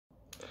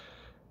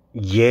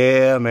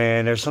Yeah,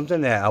 man, there's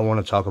something that I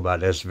want to talk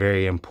about that's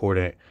very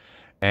important.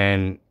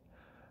 And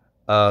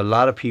a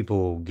lot of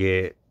people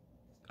get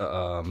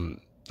um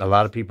a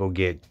lot of people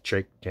get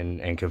tricked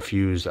and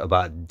confused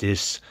about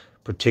this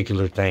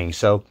particular thing.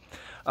 So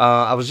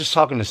I was just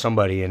talking to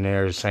somebody and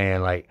they're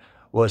saying like,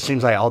 well, it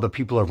seems like all the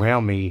people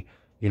around me,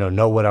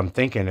 know what I'm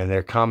thinking and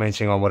they're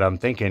commenting on what I'm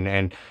thinking.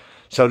 And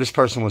so this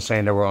person was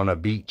saying they were on a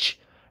beach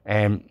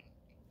and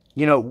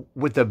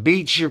with the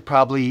beach, you're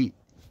probably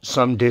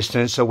some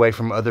distance away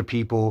from other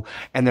people,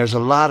 and there's a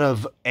lot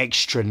of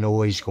extra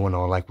noise going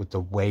on, like with the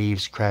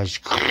waves crash.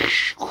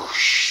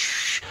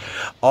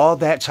 All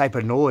that type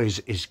of noise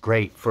is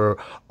great for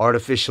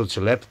artificial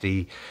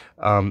telepathy.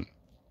 Um,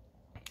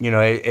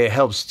 it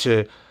helps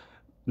to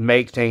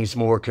make things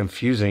more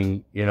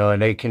confusing,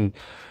 and they can,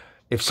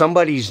 if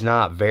somebody's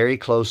not very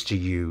close to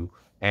you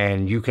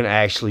and you can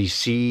actually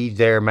see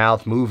their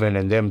mouth moving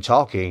and them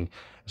talking,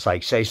 it's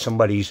like, say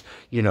somebody's,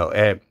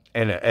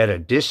 at a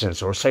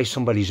distance, or say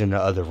somebody's in the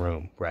other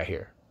room right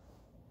here.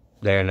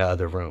 They're in the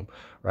other room,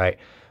 right?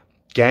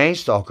 Gang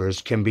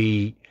stalkers can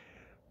be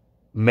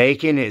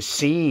making it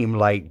seem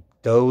like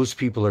those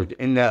people are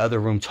in that other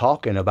room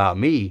talking about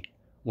me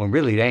when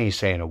really they ain't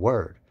saying a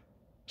word.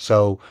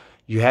 So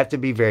you have to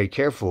be very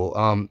careful.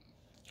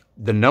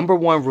 The number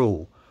one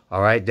rule,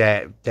 all right,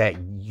 that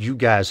you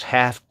guys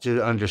have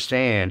to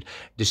understand.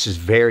 This is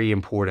very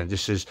important.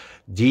 This is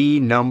the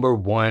number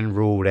one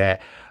rule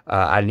that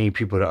I need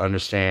people to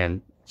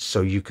understand,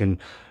 so you can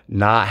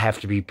not have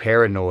to be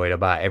paranoid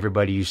about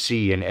everybody you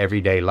see in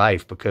everyday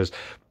life, because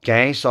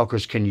gang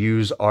stalkers can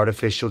use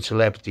artificial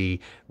telepathy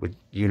with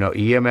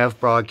EMF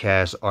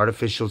broadcasts,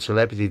 artificial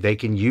telepathy. They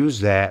can use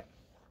that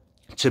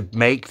to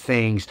make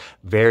things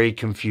very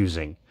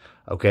confusing.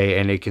 Okay,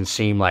 and it can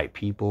seem like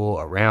people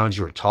around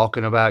you are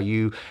talking about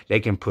you. They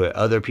can put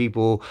other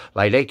people,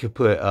 like they could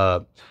put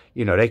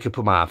they could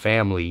put my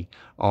family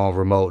on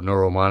remote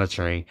neural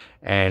monitoring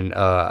and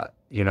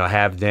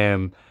have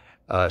them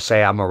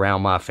say I'm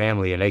around my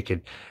family, and they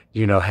could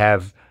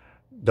have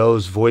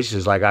those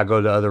voices, like I go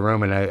to the other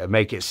room and I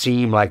make it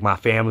seem like my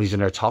family's in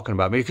there talking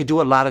about me. It could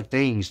do a lot of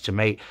things to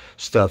make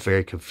stuff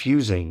very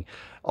confusing.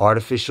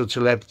 Artificial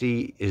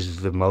telepathy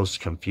is the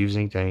most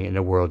confusing thing in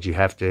the world. You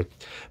have to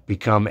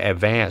become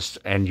advanced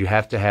and you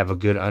have to have a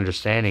good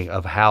understanding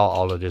of how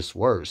all of this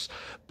works.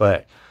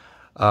 But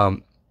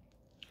um,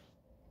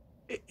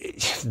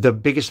 the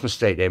biggest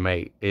mistake they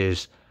make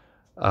is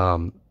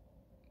um,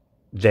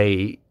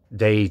 they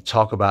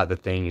talk about the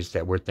things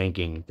that we're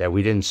thinking that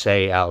we didn't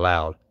say out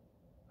loud.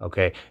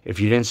 Okay,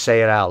 if you didn't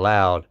say it out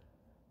loud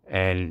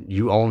and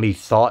you only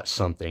thought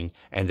something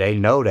and they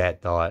know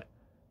that thought,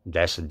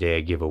 that's a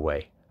dead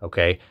giveaway.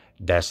 Okay,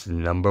 that's the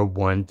number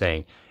one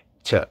thing.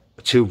 To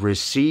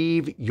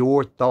receive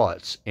your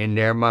thoughts in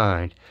their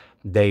mind,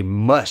 they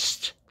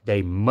must be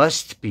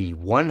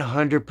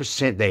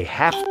 100%, they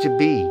have to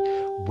be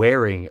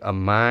wearing a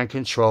mind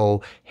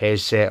control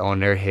headset on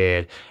their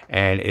head,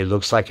 and it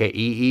looks like an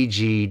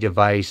EEG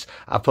device.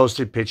 I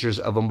posted pictures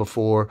of them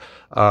before.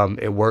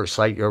 It works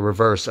like a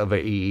reverse of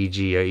an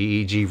EEG. A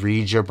EEG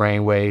reads your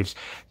brain waves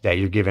that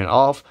you're giving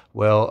off.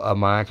 Well, a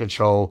mind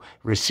control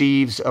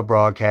receives a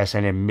broadcast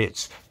and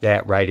emits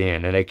that right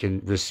in, and they can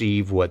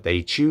receive what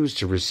they choose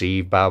to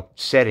receive by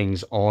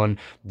settings on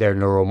their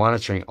neural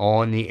monitoring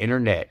on the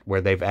internet, where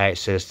they've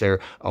accessed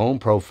their own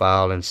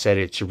profile and set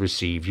it to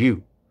receive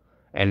you.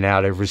 And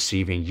now they're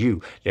receiving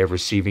you. They're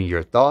receiving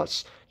your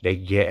thoughts. They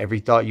get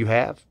every thought you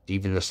have,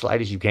 even the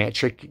slightest. You can't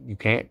trick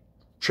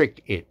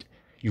it.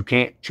 You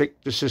can't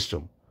trick the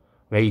system.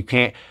 Okay? You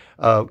can't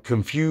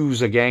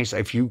confuse a gangster.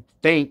 If you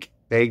think,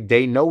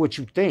 they know what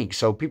you think.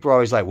 So people are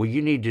always like, well,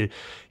 you need to,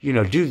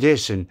 do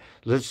this and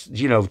let's,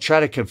 try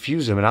to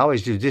confuse them. And I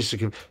always do this.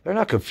 They're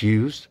not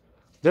confused.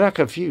 They're not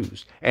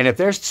confused. And if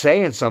they're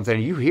saying something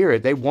and you hear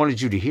it, they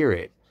wanted you to hear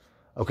it.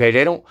 Okay,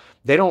 they don't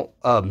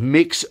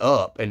mix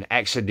up and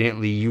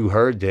accidentally you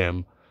heard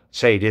them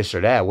say this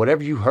or that.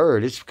 Whatever you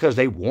heard, it's because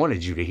they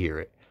wanted you to hear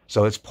it.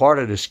 So it's part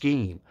of the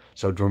scheme.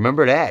 So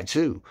remember that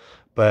too.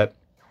 But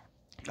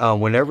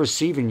when they're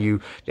receiving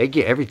you, they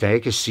get everything. They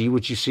can see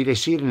what you see. They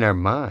see it in their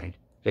mind.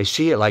 They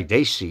see it like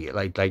they see it.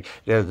 Like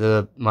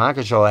the mind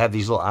control have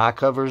these little eye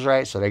covers,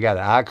 right? So they got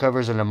the eye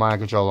covers and the mind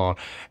control on,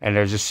 and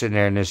they're just sitting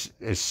there in this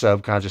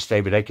subconscious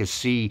state. But they can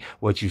see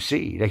what you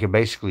see. They can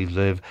basically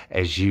live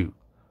as you.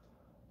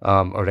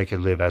 Or they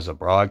could live as a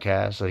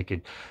broadcast. So they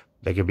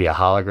could be a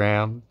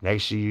hologram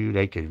next to you.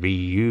 They could be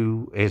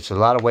you. It's a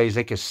lot of ways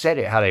they could set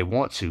it how they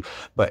want to.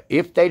 But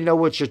if they know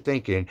what you're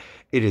thinking,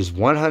 it is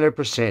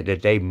 100%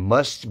 that they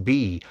must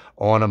be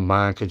on a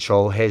mind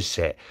control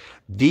headset.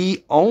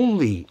 The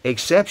only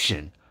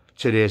exception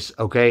to this,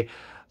 okay,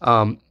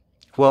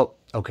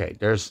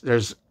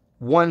 there's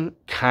one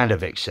kind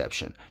of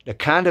exception. The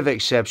kind of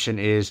exception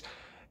is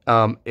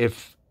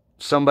if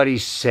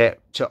somebody's set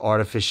to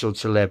artificial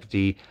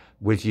telepathy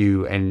with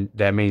you, and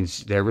that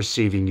means they're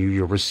receiving you,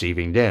 you're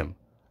receiving them.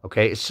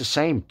 Okay, it's the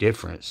same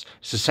difference.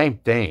 It's the same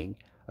thing.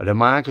 The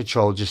mind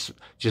control just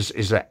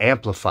is an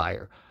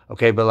amplifier.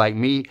 Okay, but like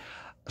me,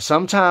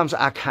 sometimes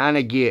I kind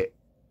of get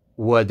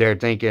what they're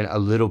thinking a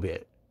little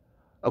bit.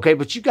 Okay,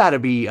 but you got to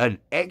be an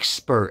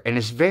expert, and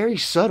it's very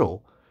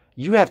subtle.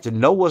 You have to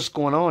know what's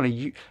going on,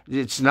 and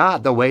it's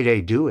not the way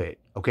they do it.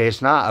 Okay,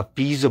 it's not a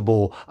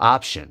feasible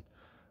option.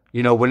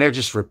 You know, when they're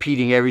just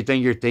repeating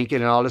everything you're thinking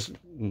and all this,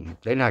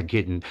 they're not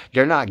getting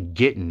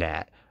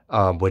that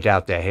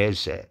without that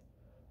headset.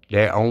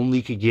 They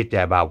only could get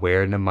that by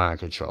wearing the mind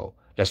control.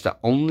 That's the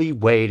only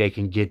way they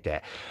can get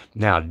that.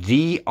 Now,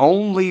 the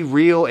only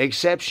real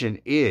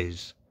exception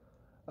is,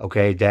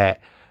 okay,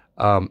 that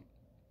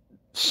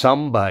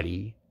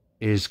somebody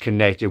is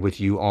connected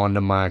with you on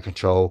the mind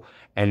control,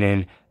 and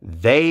then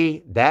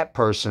that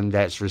person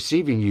that's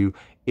receiving you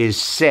is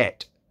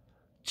set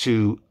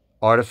to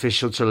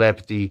artificial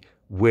telepathy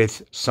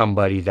with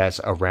somebody that's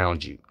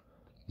around you.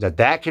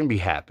 That can be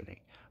happening.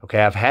 Okay,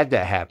 I've had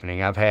that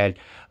happening. I've had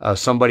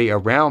somebody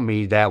around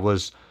me that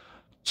was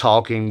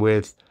talking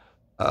with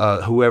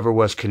whoever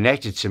was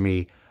connected to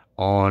me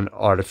on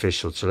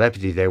artificial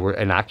telepathy.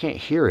 And I can't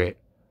hear it.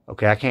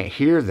 Okay, I can't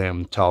hear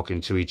them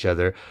talking to each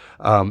other.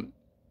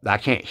 I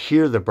can't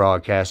hear the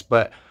broadcast,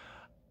 but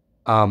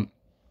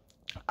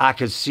I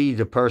could see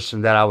the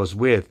person that I was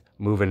with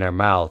moving their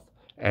mouth.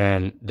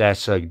 And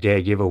that's a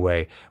dead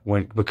giveaway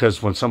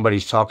because when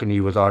somebody's talking to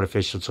you with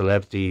artificial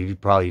telepathy, you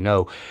probably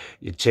know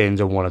you tend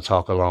to want to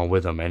talk along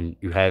with them, and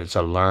it's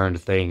a learned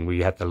thing where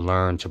you have to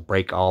learn to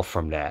break off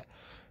from that.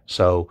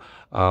 So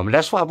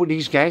that's why when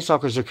these gang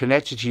stalkers are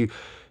connected to you,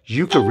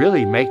 you could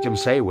really make them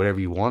say whatever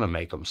you want to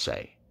make them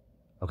say.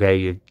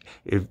 Okay,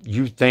 if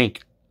you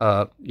think,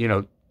 tell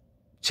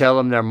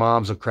them their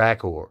mom's a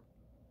crack whore,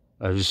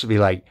 just be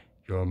like,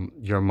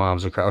 your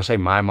mom's a crack, or say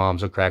my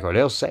mom's a crack, or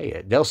they'll say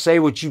it. They'll say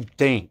what you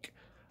think.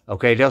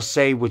 Okay, they'll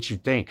say what you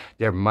think.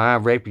 They're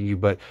mind raping you,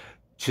 but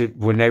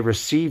when they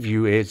receive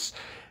you, it's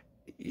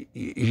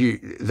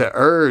the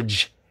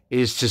urge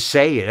is to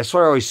say it. That's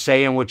why they're always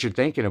saying what you're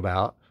thinking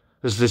about,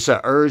 because there's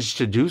an urge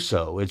to do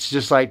so. It's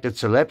just like the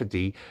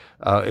telepathy.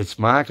 It's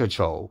mind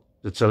control.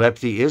 The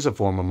telepathy is a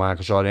form of mind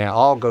control. They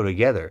all go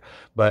together.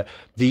 But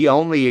the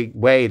only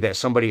way that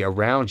somebody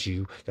around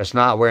you that's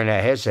not wearing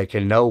that headset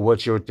can know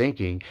what you're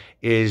thinking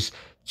is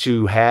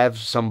to have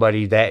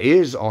somebody that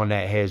is on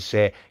that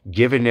headset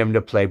giving them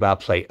the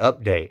play-by-play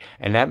update.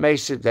 And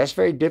that's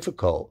very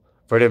difficult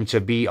for them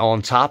to be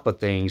on top of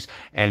things.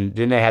 And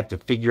then they have to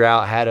figure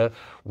out how to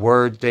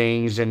word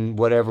things and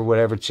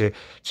whatever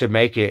to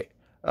make it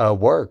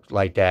work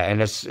like that.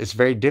 And it's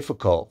very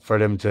difficult for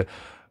them to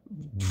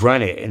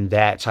run it in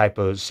that type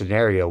of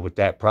scenario with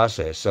that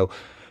process. So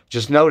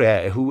just know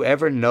that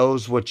whoever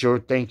knows what you're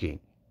thinking,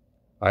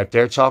 all right, if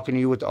they're talking to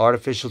you with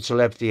artificial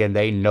telepathy and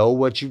they know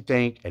what you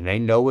think and they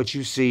know what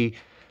you see,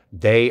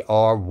 they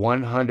are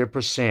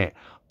 100%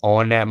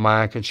 on that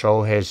mind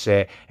control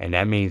headset. And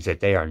that means that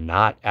they are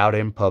not out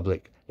in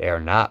public. They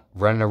are not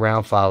running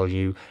around following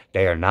you.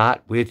 They are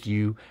not with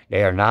you.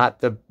 They are not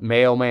the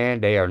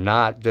mailman. They are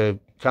not the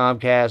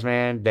Comcast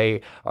man. They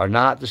are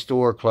not the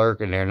store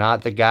clerk, and they're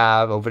not the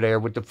guy over there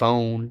with the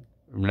phone.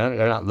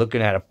 They're not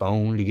looking at a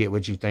phone to get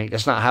what you think.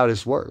 That's not how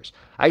this works.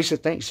 I used to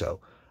think so.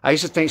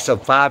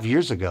 5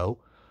 years ago.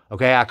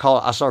 Okay, I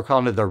started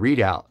calling it the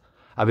readout.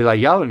 I'd be like,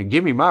 y'all didn't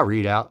give me my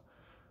readout.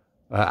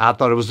 I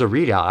thought it was the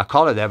readout. I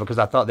called it that because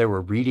I thought they were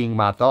reading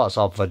my thoughts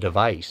off a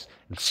device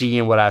and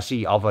seeing what I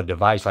see off a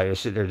device. Like they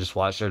sit there and just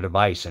watch their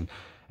device, and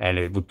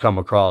it would come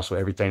across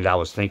with everything that I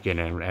was thinking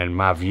and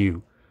my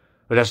view.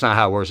 But that's not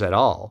how it works at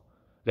all.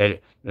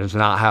 That's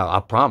not how, I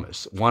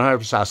promise.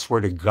 100%, I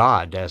swear to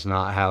God, that's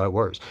not how it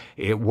works.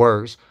 It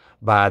works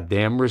by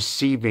them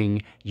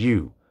receiving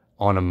you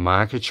on a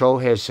mind control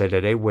headset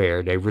that they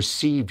wear. They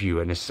receive you,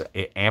 and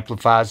it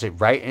amplifies it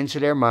right into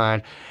their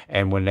mind.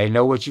 And when they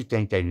know what you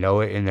think, they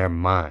know it in their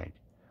mind.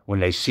 When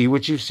they see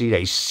what you see,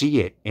 they see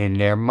it in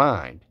their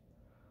mind.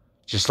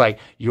 Just like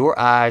your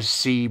eyes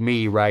see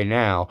me right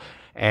now,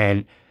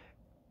 and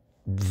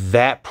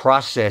that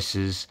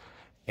processes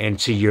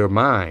into your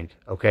mind,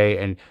 okay?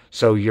 And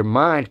so your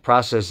mind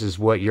processes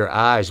what your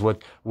eyes,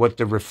 what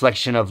the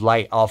reflection of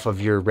light off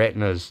of your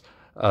retinas,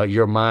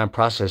 your mind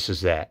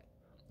processes that,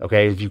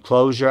 okay? If you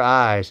close your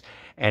eyes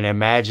and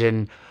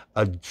imagine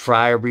a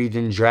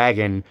fire-breathing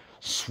dragon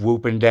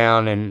swooping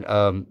down and,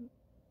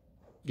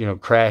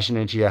 crashing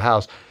into your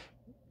house,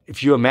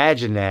 if you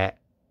imagine that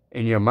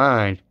in your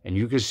mind, and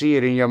you can see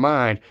it in your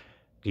mind,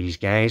 these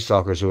gang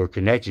stalkers who are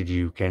connected to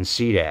you can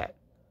see that.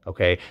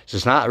 Okay, so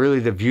it's not really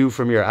the view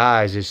from your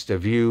eyes, it's the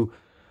view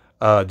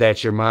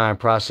that your mind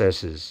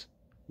processes,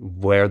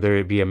 whether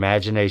it be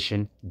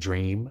imagination,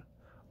 dream,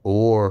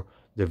 or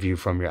the view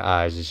from your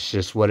eyes. It's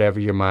just whatever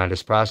your mind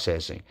is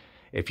processing.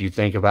 If you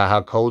think about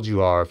how cold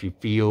you are, if you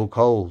feel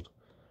cold,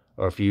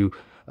 or if you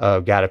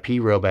got to pee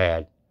real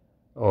bad,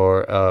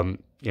 or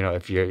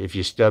if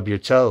you stub your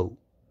toe,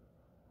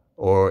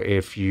 or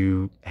if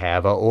you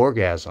have an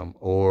orgasm,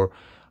 or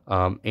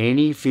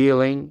any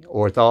feeling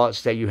or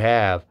thoughts that you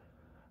have,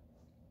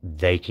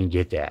 they can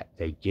get that.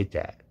 They get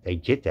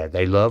that.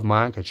 They love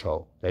mind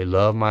control.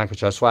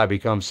 That's why it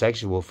becomes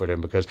sexual for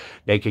them, because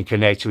they can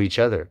connect to each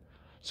other.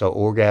 So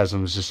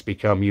orgasms just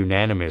become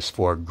unanimous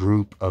for a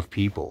group of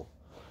people.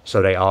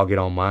 So they all get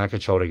on mind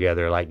control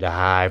together, like the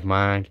hive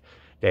mind.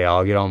 They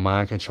all get on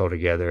mind control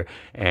together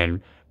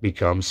and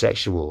become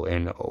sexual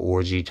in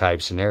orgy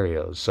type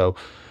scenarios. So,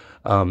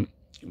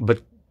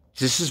 but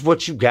this is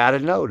what you got to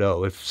know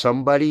though. If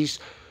somebody's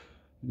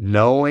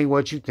knowing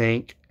what you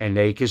think and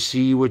they can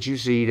see what you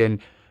see, then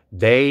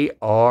they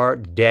are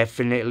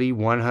definitely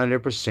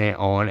 100%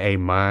 on a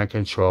mind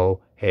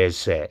control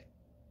headset.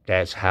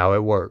 That's how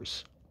it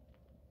works.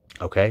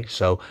 Okay,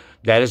 so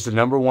that is the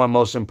number one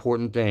most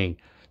important thing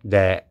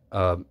that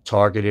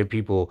targeted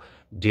people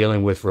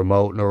dealing with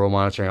remote neural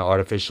monitoring and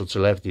artificial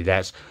telepathy.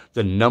 That's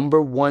the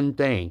number one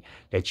thing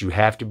that you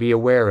have to be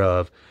aware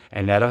of,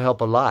 and that'll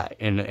help a lot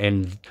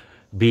in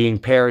being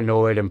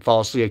paranoid and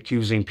falsely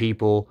accusing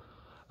people.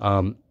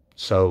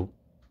 So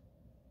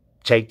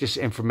take this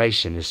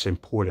information. It's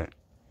important.